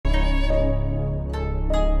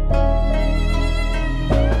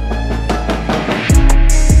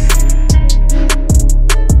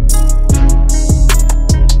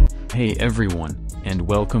Hey everyone, and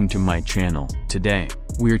welcome to my channel. Today,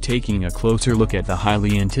 we're taking a closer look at the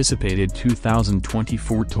highly anticipated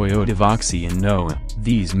 2024 Toyota Voxy and Noah.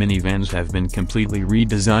 These minivans have been completely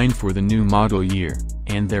redesigned for the new model year,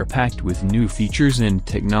 and they're packed with new features and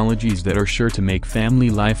technologies that are sure to make family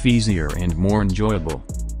life easier and more enjoyable.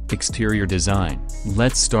 Exterior design.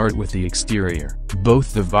 Let's start with the exterior.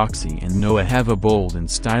 Both the Voxy and Noah have a bold and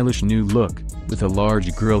stylish new look, with a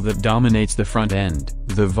large grille that dominates the front end.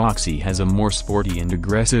 The Voxy has a more sporty and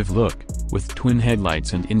aggressive look, with twin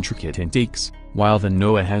headlights and intricate intakes, while the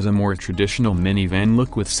Noah has a more traditional minivan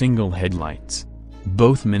look with single headlights.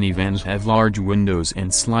 Both minivans have large windows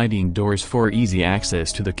and sliding doors for easy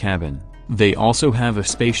access to the cabin. They also have a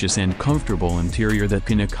spacious and comfortable interior that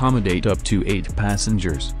can accommodate up to 8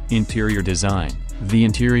 passengers. Interior design. The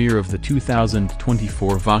interior of the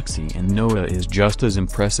 2024 Voxy and Noah is just as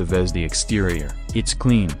impressive as the exterior. It's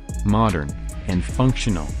clean, modern, and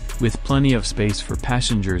functional, with plenty of space for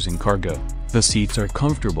passengers and cargo. The seats are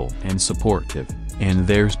comfortable and supportive, and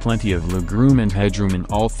there's plenty of legroom and headroom in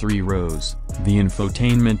all 3 rows. The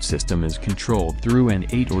infotainment system is controlled through an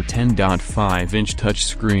 8 or 10.5-inch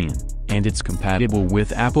touchscreen, and it's compatible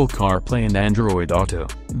with Apple CarPlay and Android Auto.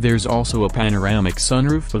 There's also a panoramic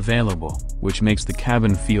sunroof available, which makes the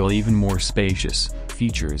cabin feel even more spacious.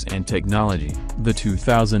 Features and technology. The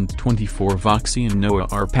 2024 Voxy and Noah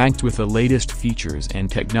are packed with the latest features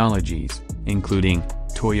and technologies, including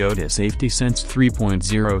Toyota Safety Sense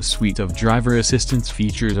 3.0 suite of driver assistance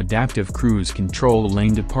features, adaptive cruise control,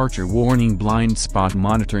 lane departure warning, blind spot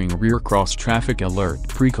monitoring, rear cross traffic alert,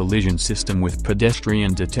 pre-collision system with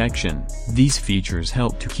pedestrian detection. These features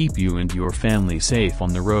help to keep you and your family safe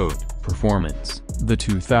on the road. Performance. The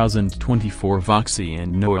 2024 Voxy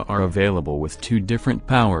and Noah are available with 2 different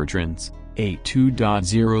powertrains. A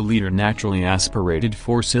 2.0-liter naturally aspirated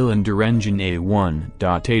 4-cylinder engine, a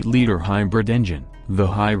 1.8-liter hybrid engine. The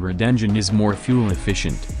hybrid engine is more fuel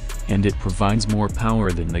efficient, and it provides more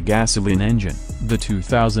power than the gasoline engine. The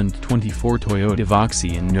 2024 Toyota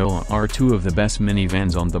Voxy and Noah are 2 of the best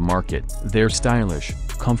minivans on the market. They're stylish,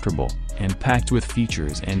 comfortable, and packed with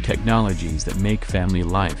features and technologies that make family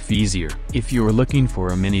life easier. If you're looking for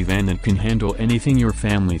a minivan that can handle anything your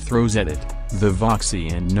family throws at it, the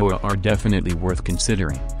Voxy and Noah are definitely worth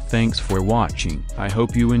considering. Thanks for watching. I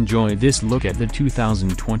hope you enjoy this look at the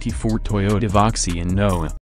 2024 Toyota Voxy and Noah.